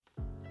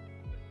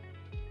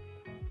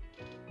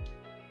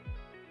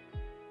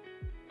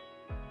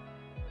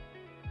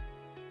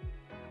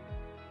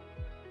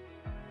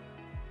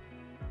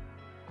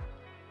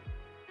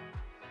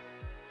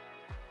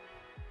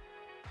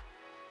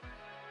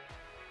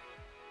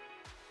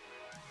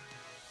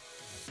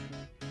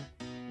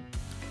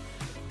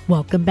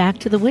Welcome back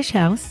to the Wish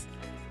House.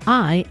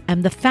 I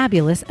am the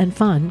fabulous and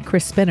fun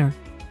Chris Spinner.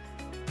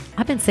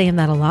 I've been saying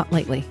that a lot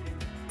lately.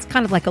 It's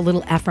kind of like a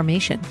little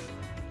affirmation.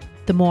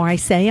 The more I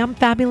say I'm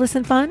fabulous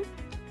and fun,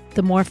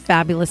 the more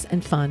fabulous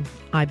and fun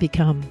I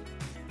become.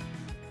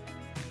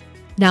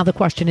 Now the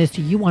question is,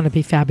 do you want to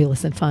be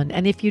fabulous and fun?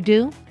 And if you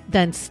do,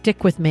 then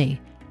stick with me,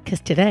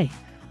 because today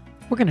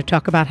we're going to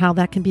talk about how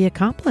that can be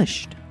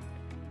accomplished.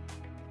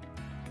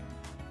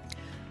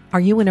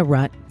 Are you in a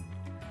rut?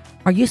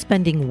 Are you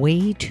spending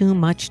way too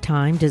much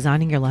time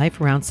designing your life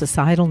around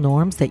societal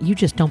norms that you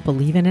just don't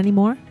believe in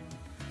anymore?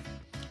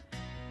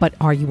 But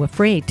are you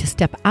afraid to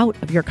step out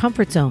of your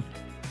comfort zone?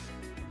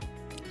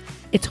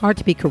 It's hard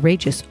to be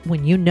courageous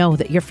when you know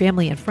that your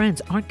family and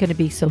friends aren't going to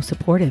be so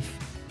supportive.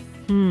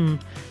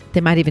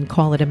 They might even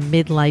call it a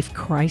midlife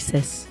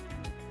crisis.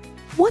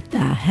 What the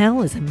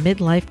hell is a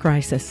midlife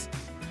crisis?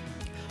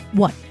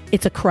 What?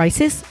 It's a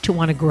crisis to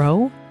want to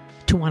grow,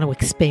 to want to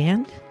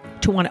expand,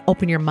 to want to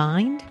open your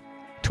mind,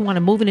 to want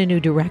to move in a new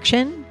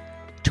direction,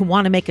 to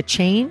want to make a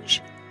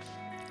change,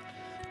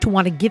 to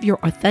want to give your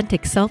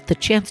authentic self the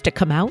chance to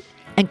come out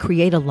and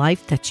create a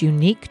life that's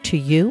unique to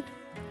you?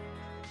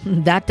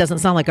 That doesn't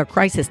sound like a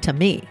crisis to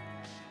me.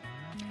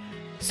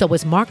 So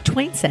as Mark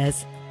Twain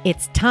says,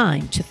 it's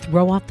time to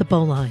throw off the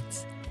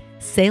bowlines,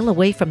 sail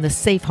away from the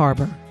safe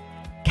harbor,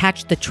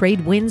 catch the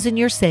trade winds in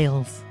your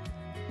sails.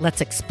 Let's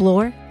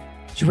explore,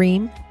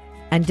 dream,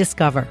 and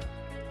discover.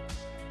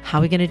 How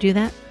are we going to do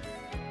that?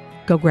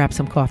 Go grab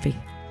some coffee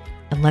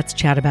and let's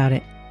chat about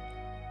it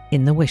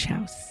in the Wish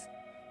House.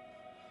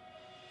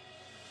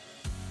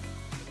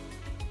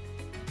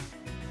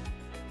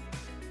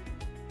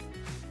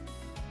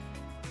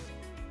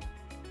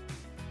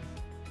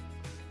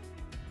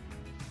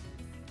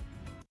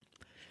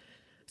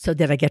 So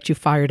did I get you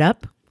fired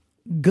up?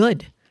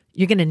 Good.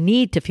 You're going to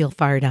need to feel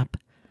fired up.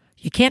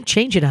 You can't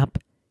change it up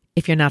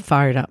if you're not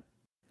fired up.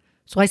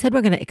 So I said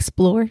we're going to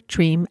explore,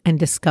 dream, and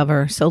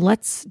discover. So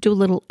let's do a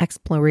little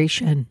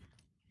exploration.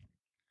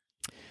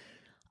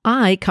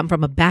 I come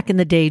from a back in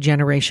the day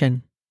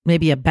generation,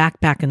 maybe a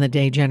back in the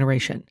day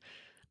generation.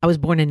 I was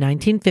born in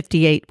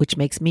 1958, which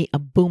makes me a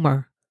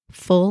boomer.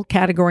 Full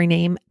category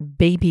name,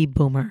 baby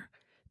boomer.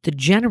 The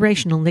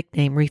generational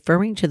nickname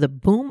referring to the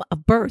boom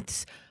of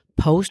births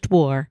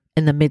post-war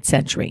in the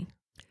mid-century.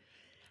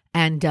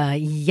 And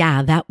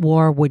that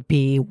war would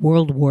be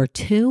World War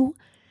II,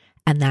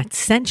 and that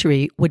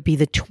century would be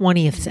the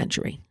 20th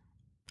century.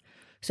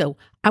 So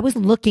I was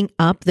looking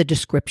up the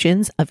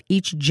descriptions of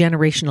each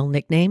generational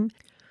nickname,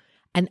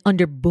 and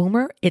under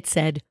boomer, it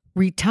said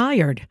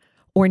retired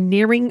or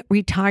nearing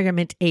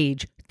retirement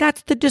age.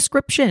 That's the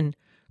description.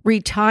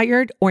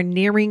 Retired or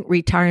nearing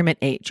retirement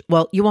age.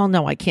 Well, you all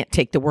know I can't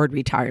take the word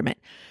retirement.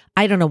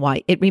 I don't know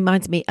why. It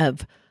reminds me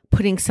of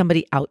putting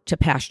somebody out to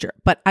pasture.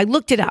 But I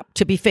looked it up,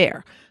 to be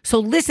fair. So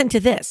listen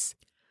to this.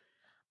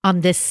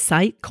 On this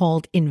site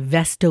called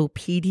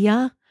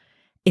Investopedia,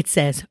 it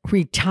says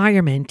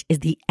retirement is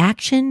the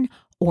action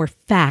or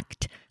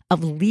fact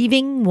of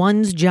leaving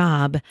one's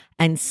job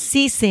and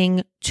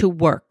ceasing to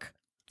work.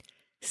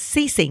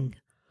 Ceasing.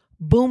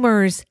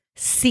 Boomers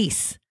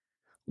cease.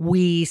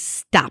 We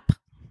stop.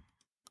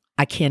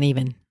 I can't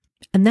even.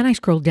 And then I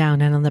scrolled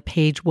down and on the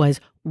page was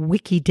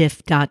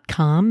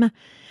wikidiff.com.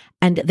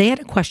 And they had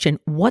a question,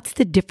 what's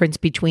the difference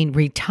between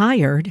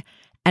retired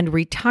and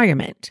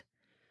retirement?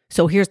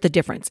 So here's the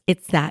difference.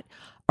 It's that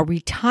a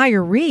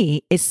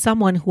retiree is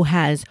someone who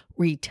has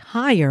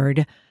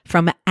retired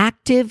from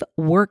active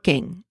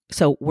working.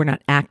 So we're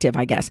not active,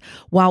 I guess.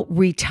 While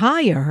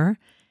retire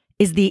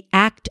is the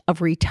act of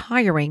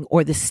retiring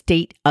or the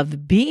state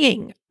of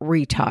being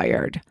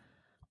retired.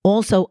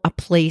 Also a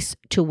place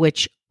to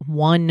which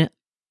one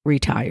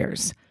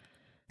retires.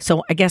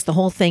 So I guess the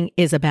whole thing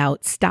is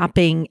about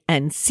stopping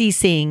and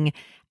ceasing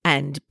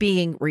and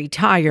being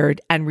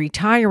retired and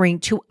retiring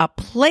to a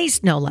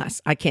place, no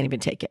less. I can't even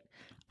take it.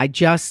 I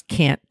just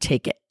can't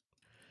take it.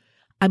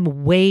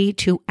 I'm way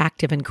too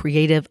active and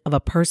creative of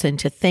a person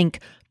to think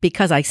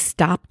because I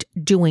stopped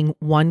doing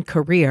one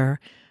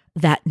career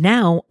that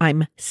now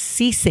I'm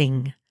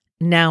ceasing.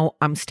 Now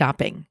I'm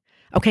stopping.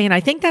 Okay. And I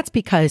think that's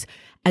because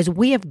as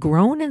we have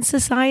grown in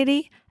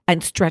society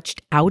and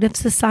stretched out of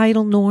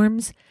societal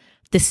norms,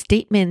 the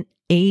statement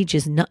age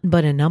is nothing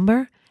but a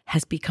number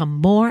has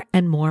become more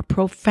and more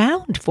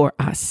profound for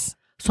us.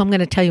 So I'm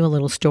going to tell you a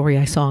little story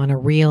I saw on a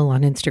reel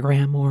on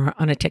Instagram or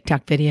on a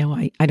TikTok video.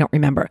 I don't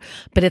remember,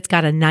 but it's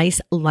got a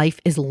nice life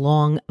is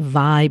long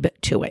vibe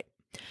to it.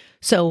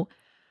 So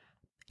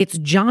it's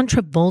John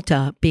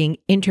Travolta being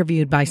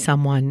interviewed by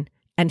someone,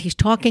 and he's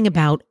talking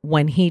about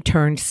when he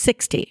turned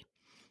 60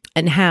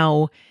 and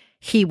how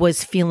he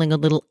was feeling a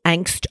little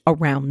angst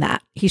around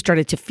that. He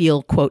started to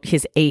feel, quote,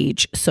 his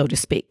age, so to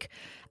speak.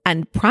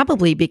 And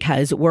probably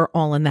because we're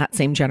all in that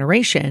same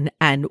generation,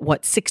 and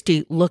what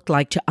 60 looked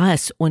like to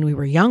us when we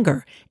were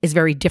younger is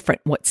very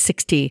different what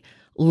 60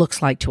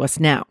 looks like to us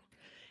now.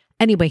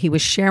 Anyway, he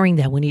was sharing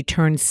that when he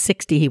turned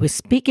 60, he was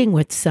speaking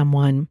with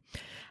someone,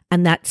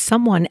 and that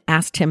someone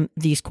asked him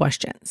these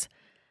questions.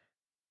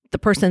 The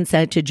person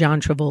said to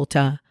John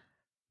Travolta,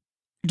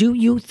 do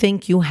you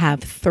think you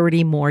have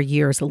 30 more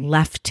years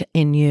left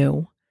in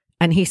you?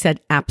 And he said,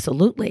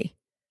 absolutely,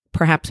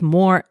 perhaps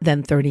more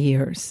than 30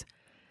 years.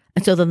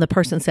 And so then the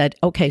person said,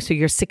 okay, so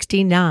you're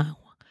 60 now.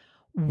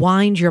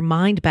 Wind your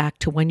mind back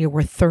to when you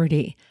were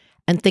 30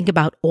 and think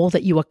about all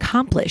that you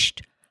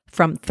accomplished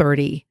from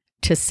 30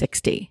 to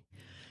 60.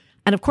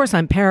 And of course,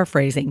 I'm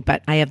paraphrasing,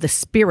 but I have the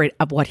spirit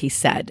of what he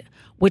said,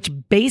 which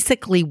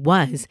basically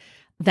was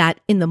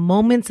that in the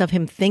moments of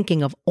him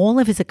thinking of all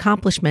of his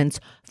accomplishments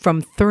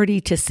from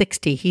 30 to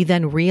 60, he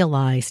then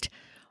realized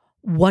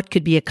what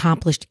could be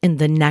accomplished in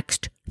the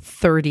next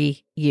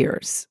 30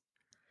 years.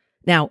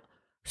 Now,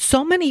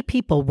 so many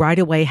people right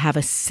away have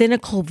a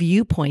cynical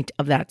viewpoint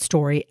of that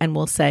story and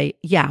will say,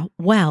 yeah,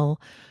 well,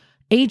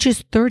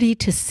 ages 30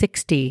 to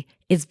 60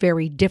 is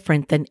very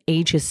different than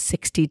ages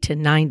 60 to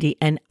 90.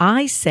 And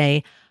I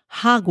say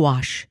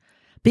hogwash,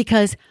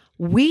 because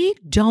we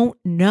don't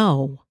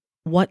know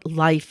what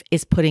life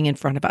is putting in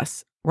front of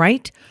us,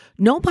 right?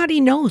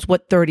 Nobody knows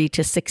what 30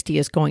 to 60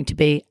 is going to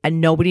be,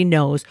 and nobody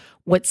knows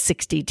what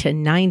 60 to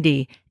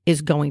 90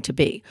 is going to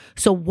be.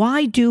 So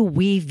why do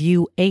we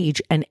view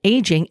age and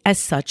aging as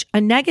such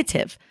a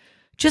negative?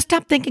 Just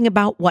stop thinking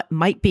about what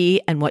might be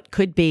and what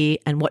could be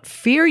and what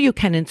fear you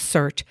can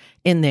insert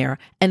in there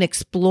and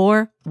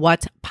explore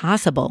what's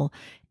possible.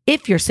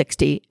 If you're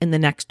 60 in the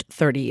next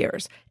 30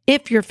 years,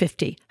 if you're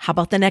 50, how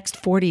about the next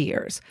 40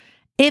 years?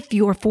 If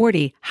you're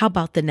 40, how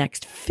about the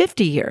next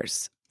 50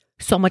 years?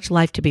 So much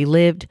life to be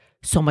lived,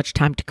 so much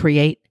time to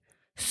create,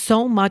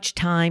 so much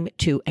time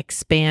to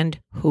expand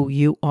who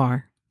you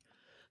are.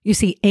 You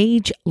see,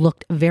 age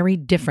looked very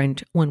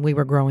different when we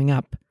were growing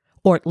up,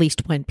 or at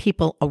least when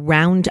people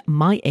around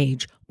my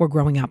age were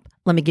growing up.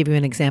 Let me give you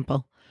an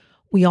example.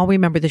 We all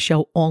remember the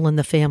show All in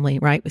the Family,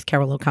 right? With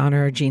Carol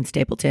O'Connor, Gene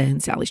Stapleton,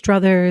 Sally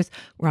Struthers,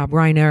 Rob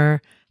Reiner,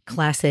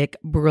 classic,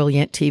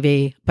 brilliant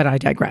TV, but I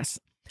digress.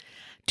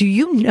 Do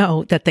you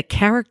know that the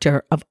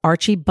character of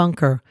Archie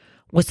Bunker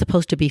was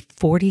supposed to be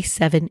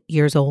 47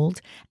 years old,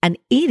 and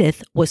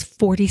Edith was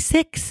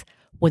 46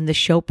 when the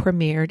show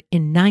premiered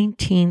in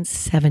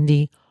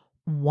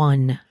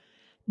 1971?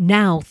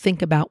 Now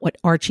think about what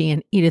Archie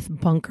and Edith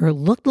Bunker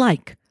looked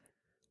like,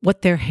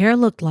 what their hair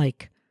looked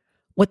like,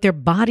 what their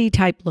body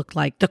type looked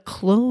like, the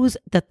clothes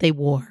that they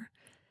wore.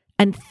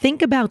 And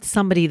think about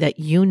somebody that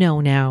you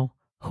know now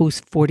who's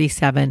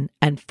 47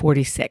 and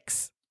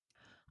 46.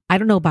 I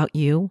don't know about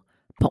you,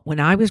 but when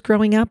I was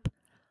growing up,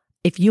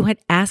 if you had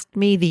asked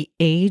me the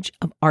age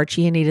of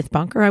Archie and Edith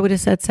Bunker, I would have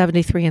said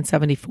 73 and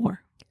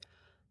 74.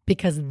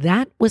 Because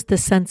that was the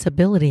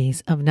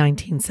sensibilities of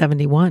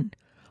 1971,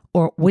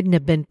 or it wouldn't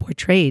have been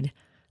portrayed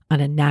on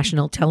a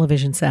national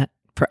television set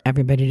for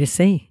everybody to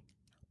see.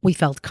 We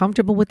felt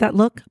comfortable with that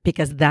look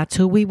because that's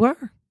who we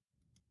were.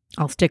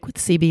 I'll stick with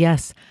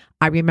CBS.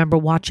 I remember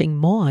watching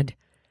Maude,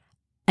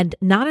 and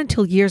not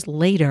until years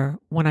later,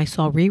 when I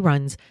saw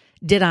reruns,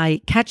 did I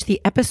catch the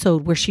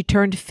episode where she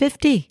turned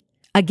 50.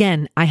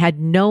 Again, I had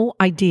no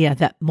idea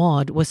that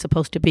Maude was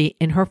supposed to be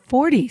in her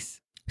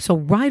 40s. So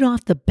right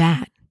off the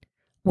bat,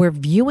 we're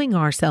viewing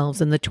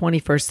ourselves in the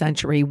 21st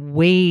century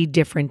way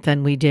different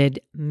than we did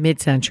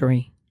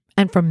mid-century.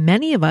 And for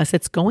many of us,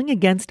 it's going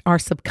against our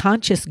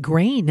subconscious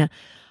grain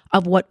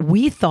of what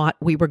we thought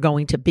we were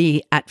going to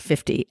be at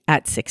 50,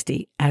 at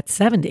 60, at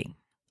 70.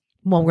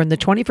 Well, we're in the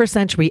 21st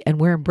century and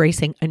we're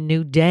embracing a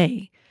new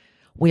day.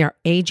 We are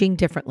aging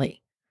differently.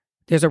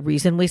 There's a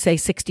reason we say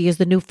 60 is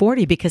the new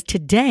 40, because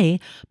today,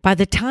 by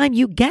the time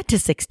you get to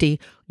 60,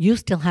 you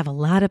still have a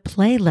lot of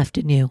play left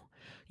in you.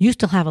 You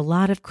still have a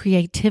lot of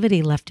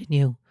creativity left in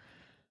you.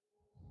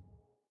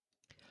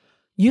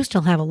 You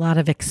still have a lot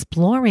of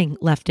exploring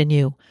left in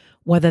you,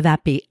 whether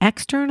that be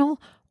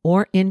external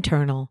or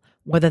internal,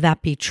 whether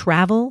that be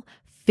travel,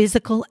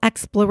 physical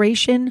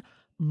exploration,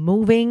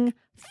 moving,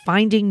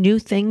 finding new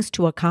things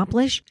to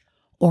accomplish,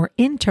 or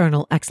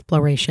internal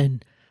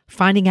exploration,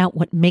 finding out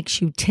what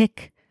makes you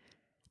tick,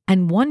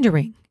 and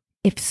wondering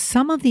if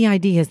some of the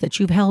ideas that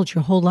you've held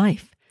your whole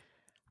life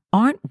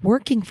aren't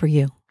working for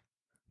you.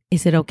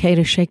 Is it okay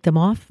to shake them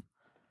off?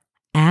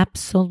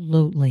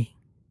 Absolutely.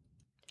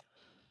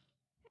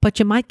 But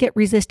you might get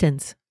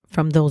resistance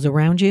from those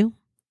around you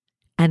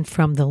and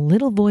from the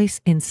little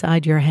voice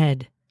inside your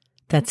head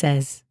that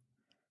says,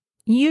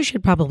 you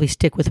should probably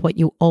stick with what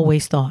you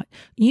always thought.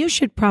 You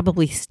should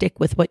probably stick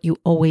with what you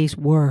always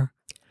were.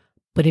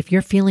 But if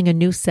you're feeling a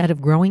new set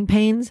of growing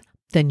pains,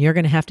 then you're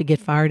going to have to get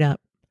fired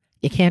up.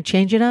 You can't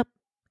change it up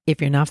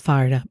if you're not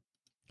fired up.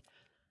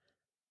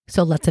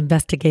 So let's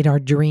investigate our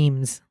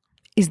dreams.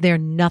 Is there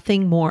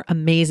nothing more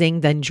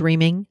amazing than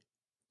dreaming?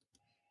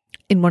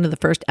 In one of the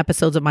first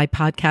episodes of my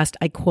podcast,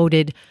 I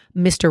quoted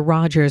Mr.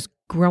 Rogers,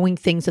 growing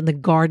things in the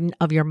garden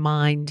of your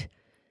mind.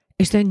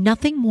 Is there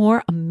nothing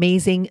more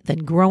amazing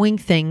than growing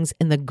things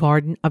in the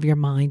garden of your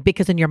mind?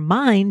 Because in your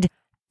mind,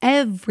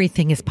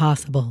 everything is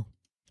possible.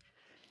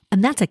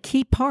 And that's a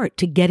key part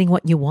to getting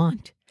what you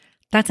want.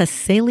 That's a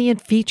salient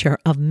feature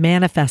of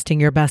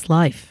manifesting your best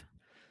life.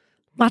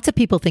 Lots of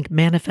people think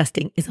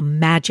manifesting is a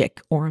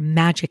magic or a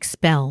magic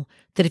spell,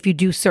 that if you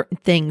do certain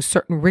things,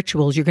 certain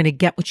rituals, you're going to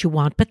get what you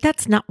want. But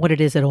that's not what it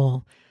is at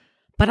all.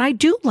 But I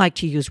do like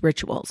to use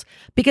rituals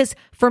because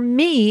for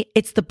me,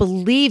 it's the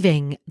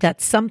believing that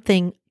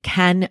something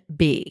can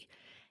be.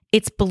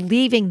 It's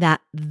believing that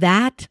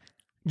that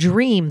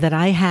dream that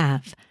I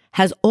have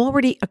has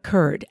already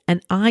occurred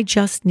and I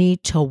just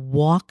need to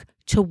walk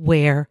to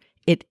where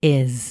it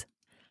is.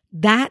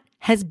 That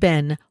has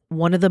been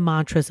one of the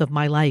mantras of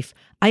my life.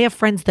 I have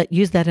friends that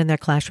use that in their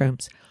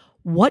classrooms.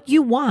 What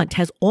you want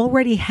has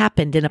already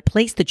happened in a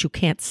place that you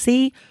can't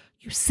see.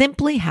 You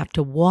simply have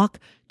to walk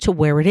to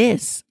where it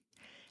is.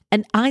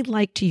 And I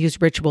like to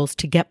use rituals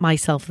to get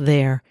myself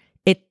there.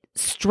 It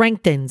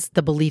strengthens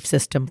the belief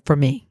system for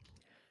me.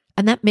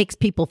 And that makes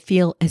people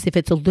feel as if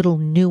it's a little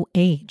new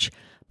age.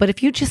 But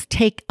if you just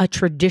take a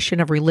tradition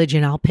of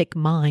religion, I'll pick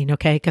mine,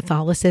 okay?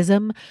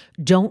 Catholicism,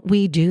 don't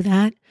we do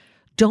that?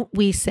 Don't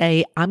we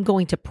say, I'm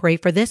going to pray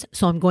for this,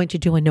 so I'm going to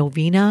do a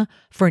novena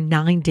for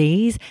 9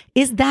 days?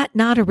 Is that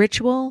not a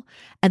ritual?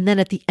 And then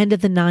at the end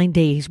of the 9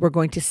 days, we're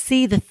going to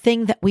see the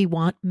thing that we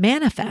want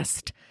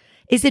manifest.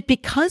 Is it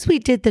because we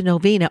did the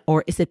novena,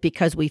 or is it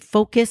because we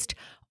focused,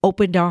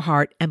 opened our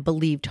heart, and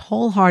believed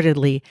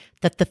wholeheartedly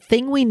that the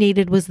thing we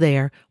needed was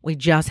there? We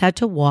just had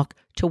to walk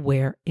to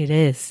where it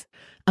is.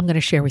 I'm going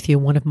to share with you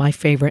one of my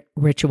favorite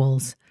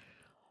rituals.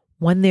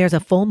 When there's a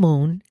full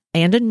moon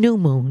and a new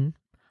moon,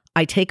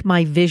 I take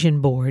my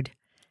vision board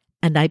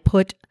and I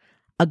put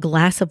a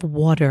glass of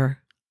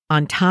water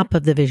on top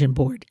of the vision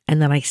board. And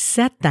then I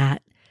set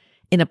that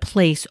in a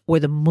place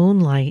where the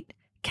moonlight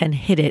can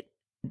hit it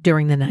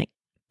during the night.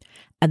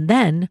 And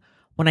then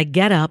when I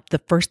get up,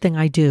 the first thing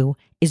I do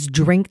is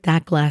drink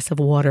that glass of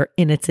water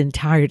in its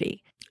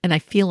entirety. And I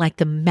feel like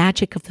the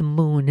magic of the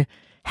moon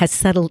has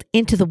settled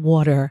into the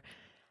water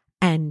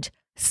and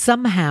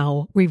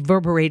somehow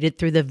reverberated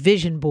through the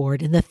vision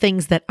board and the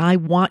things that I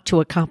want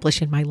to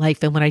accomplish in my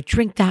life. And when I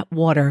drink that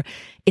water,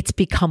 it's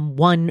become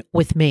one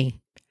with me.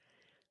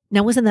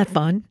 Now, isn't that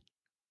fun?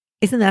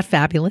 Isn't that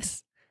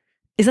fabulous?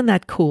 Isn't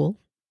that cool?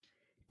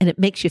 And it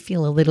makes you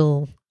feel a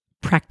little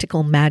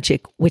practical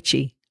magic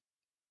witchy.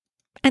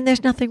 And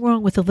there's nothing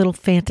wrong with a little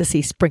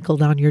fantasy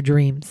sprinkled on your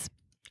dreams.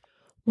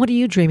 What are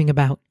you dreaming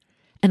about?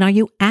 And are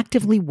you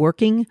actively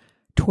working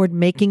toward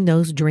making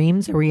those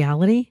dreams a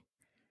reality?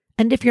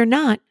 And if you're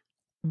not,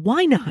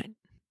 why not?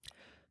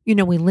 You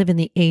know, we live in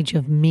the age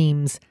of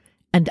memes,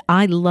 and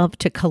I love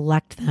to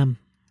collect them.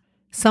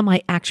 Some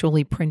I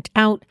actually print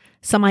out,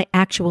 some I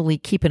actually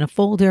keep in a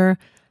folder,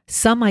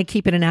 some I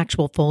keep in an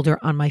actual folder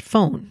on my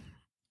phone.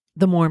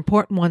 The more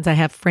important ones I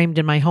have framed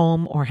in my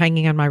home or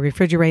hanging on my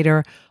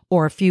refrigerator,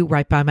 or a few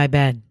right by my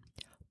bed.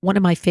 One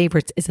of my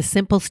favorites is a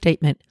simple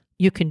statement: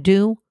 you can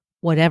do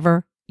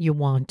whatever you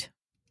want.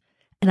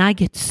 And I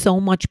get so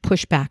much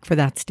pushback for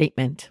that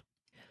statement.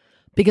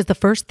 Because the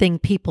first thing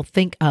people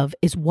think of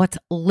is what's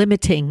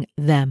limiting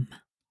them.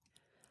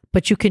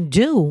 But you can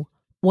do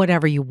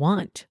whatever you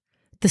want.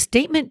 The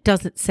statement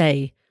doesn't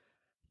say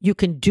you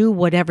can do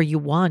whatever you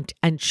want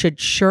and should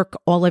shirk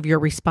all of your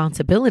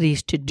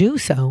responsibilities to do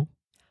so.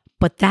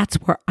 But that's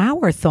where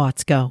our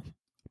thoughts go,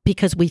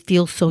 because we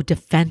feel so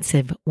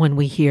defensive when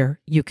we hear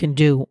you can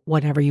do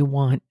whatever you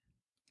want.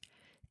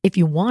 If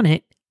you want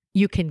it,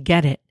 you can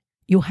get it.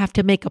 You have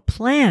to make a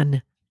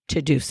plan to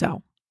do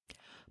so,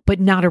 but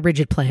not a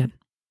rigid plan.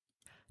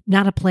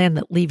 Not a plan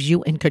that leaves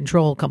you in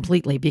control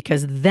completely,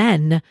 because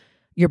then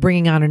you're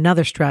bringing on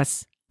another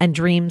stress, and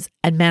dreams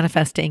and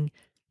manifesting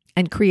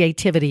and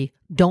creativity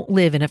don't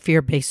live in a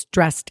fear-based,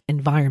 stressed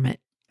environment.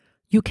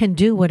 You can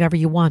do whatever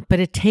you want, but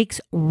it takes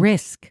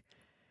risk.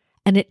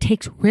 And it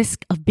takes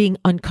risk of being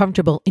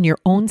uncomfortable in your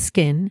own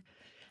skin.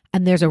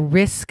 And there's a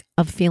risk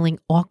of feeling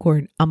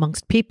awkward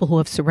amongst people who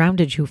have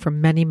surrounded you for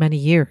many, many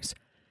years.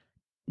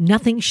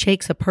 Nothing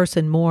shakes a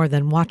person more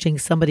than watching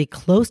somebody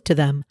close to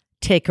them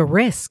take a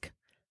risk.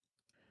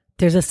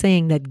 There's a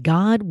saying that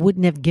God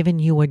wouldn't have given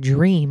you a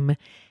dream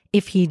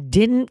if he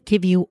didn't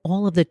give you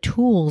all of the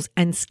tools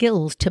and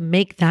skills to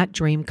make that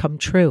dream come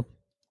true.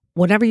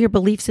 Whatever your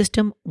belief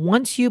system,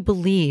 once you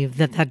believe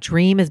that that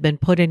dream has been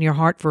put in your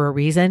heart for a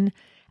reason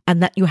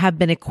and that you have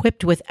been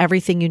equipped with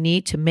everything you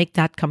need to make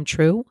that come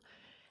true,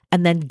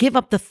 and then give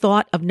up the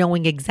thought of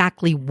knowing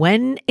exactly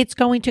when it's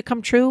going to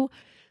come true.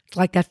 It's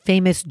like that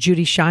famous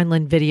Judy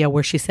Shineland video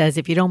where she says,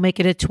 if you don't make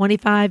it at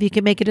 25, you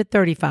can make it at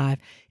 35.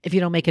 If you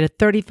don't make it at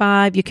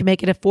 35, you can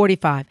make it at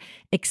 45,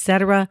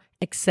 etc.,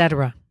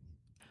 etc.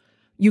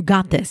 You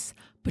got this,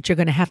 but you're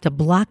going to have to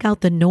block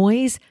out the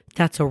noise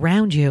that's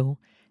around you,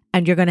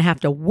 and you're going to have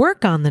to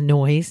work on the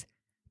noise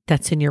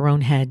that's in your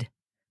own head,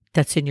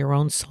 that's in your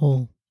own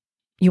soul.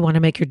 You want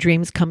to make your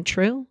dreams come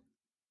true?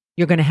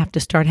 You're going to have to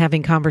start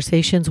having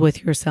conversations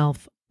with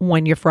yourself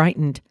when you're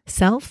frightened.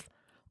 Self,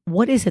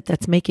 what is it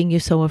that's making you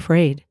so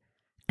afraid?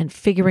 And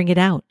figuring it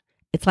out.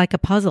 It's like a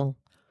puzzle.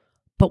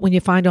 But when you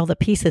find all the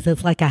pieces,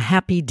 it's like a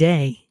happy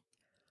day.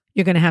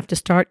 You're going to have to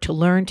start to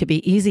learn to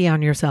be easy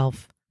on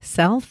yourself.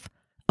 Self,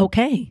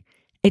 okay,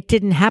 it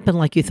didn't happen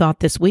like you thought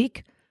this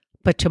week,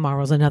 but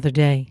tomorrow's another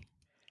day.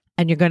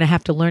 And you're going to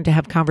have to learn to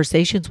have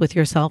conversations with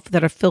yourself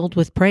that are filled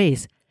with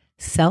praise.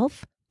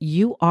 Self,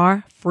 you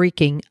are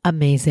freaking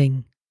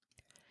amazing.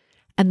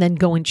 And then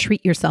go and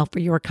treat yourself for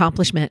your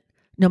accomplishment,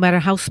 no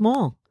matter how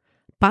small.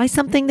 Buy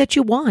something that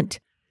you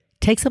want.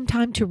 Take some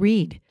time to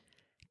read.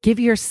 Give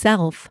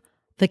yourself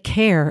the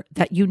care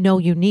that you know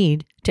you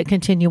need to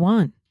continue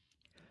on.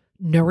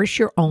 Nourish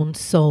your own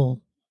soul.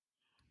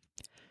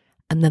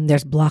 And then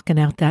there's blocking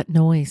out that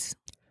noise.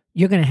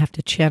 You're going to have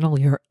to channel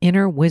your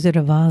inner Wizard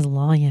of Oz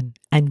lion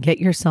and get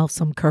yourself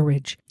some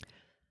courage.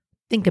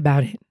 Think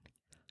about it.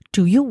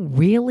 Do you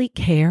really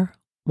care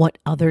what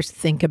others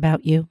think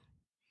about you?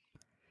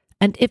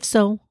 And if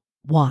so,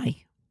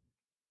 why?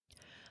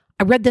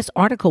 I read this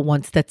article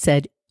once that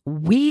said,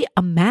 we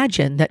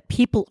imagine that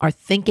people are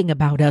thinking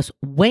about us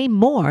way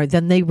more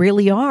than they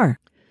really are.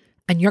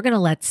 And you're going to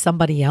let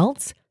somebody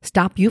else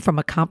stop you from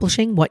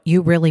accomplishing what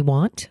you really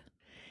want?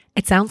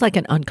 It sounds like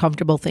an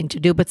uncomfortable thing to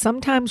do, but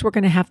sometimes we're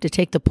going to have to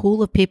take the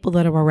pool of people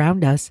that are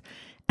around us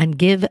and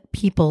give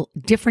people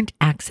different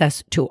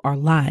access to our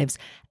lives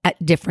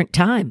at different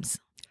times.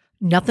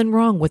 Nothing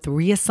wrong with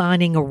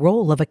reassigning a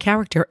role of a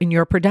character in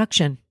your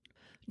production.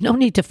 No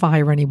need to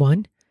fire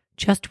anyone.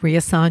 Just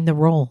reassign the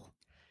role.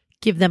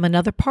 Give them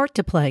another part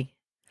to play.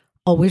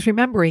 Always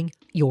remembering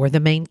you're the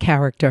main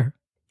character.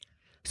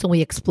 So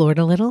we explored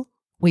a little.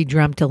 We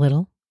dreamt a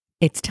little.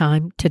 It's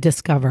time to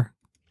discover.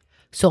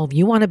 So if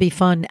you want to be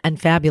fun and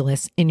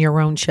fabulous in your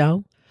own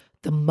show,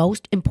 the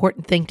most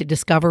important thing to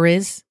discover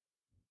is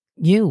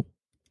you.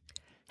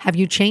 Have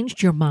you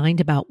changed your mind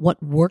about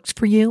what works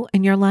for you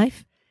in your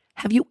life?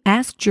 Have you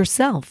asked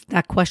yourself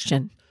that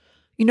question?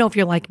 You know, if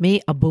you're like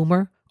me, a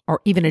boomer,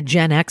 or even a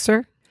Gen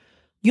Xer,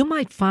 you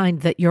might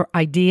find that your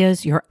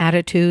ideas, your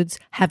attitudes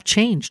have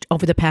changed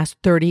over the past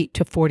 30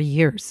 to 40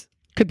 years.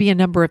 Could be a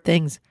number of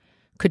things.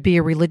 Could be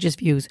your religious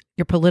views,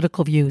 your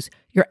political views,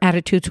 your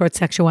attitude towards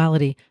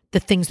sexuality, the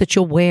things that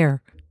you'll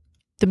wear,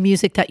 the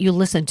music that you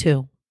listen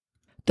to,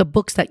 the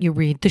books that you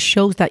read, the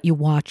shows that you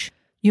watch.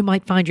 You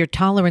might find your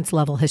tolerance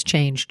level has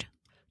changed.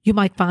 You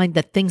might find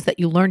that things that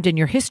you learned in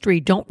your history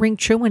don't ring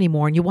true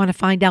anymore and you want to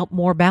find out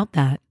more about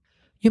that.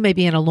 You may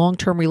be in a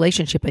long-term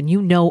relationship and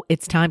you know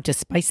it's time to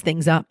spice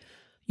things up.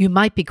 You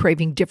might be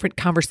craving different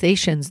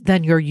conversations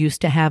than you're used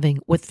to having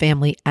with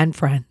family and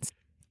friends.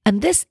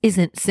 And this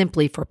isn't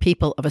simply for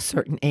people of a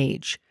certain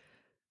age.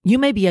 You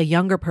may be a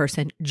younger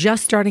person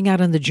just starting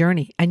out on the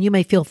journey and you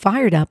may feel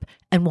fired up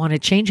and want to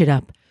change it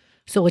up.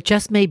 So it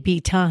just may be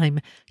time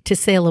to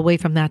sail away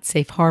from that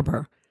safe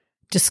harbor,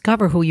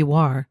 discover who you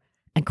are,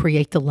 and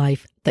create the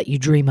life that you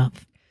dream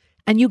of.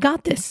 And you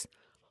got this.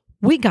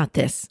 We got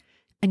this.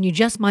 And you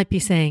just might be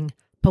saying,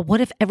 but what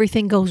if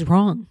everything goes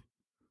wrong?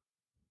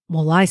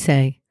 Well, I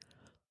say,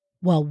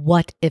 well,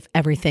 what if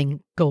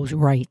everything goes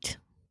right?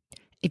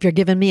 If you're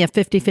giving me a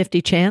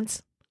 50-50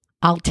 chance,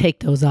 I'll take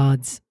those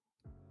odds.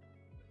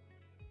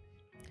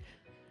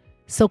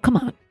 So come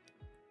on,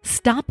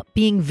 stop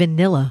being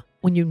vanilla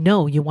when you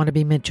know you want to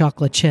be mint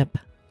chocolate chip.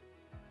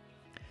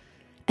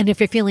 And if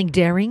you're feeling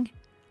daring,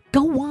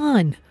 go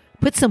on,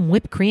 put some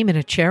whipped cream and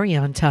a cherry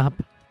on top.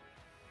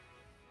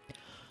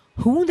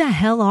 Who the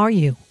hell are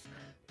you?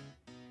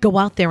 Go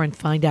out there and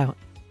find out.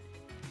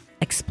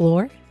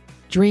 Explore,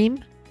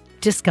 dream,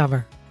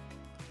 discover.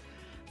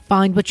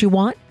 Find what you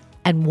want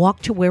and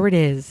walk to where it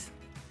is.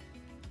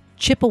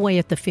 Chip away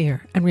at the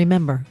fear and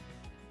remember,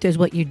 there's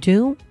what you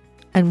do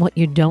and what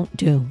you don't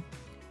do.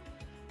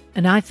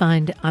 And I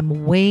find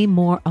I'm way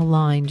more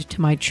aligned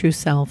to my true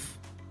self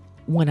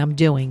when I'm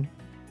doing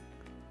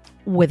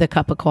with a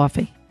cup of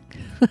coffee.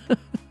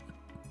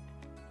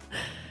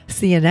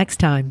 See you next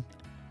time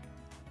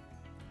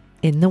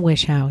in the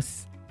Wish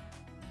House.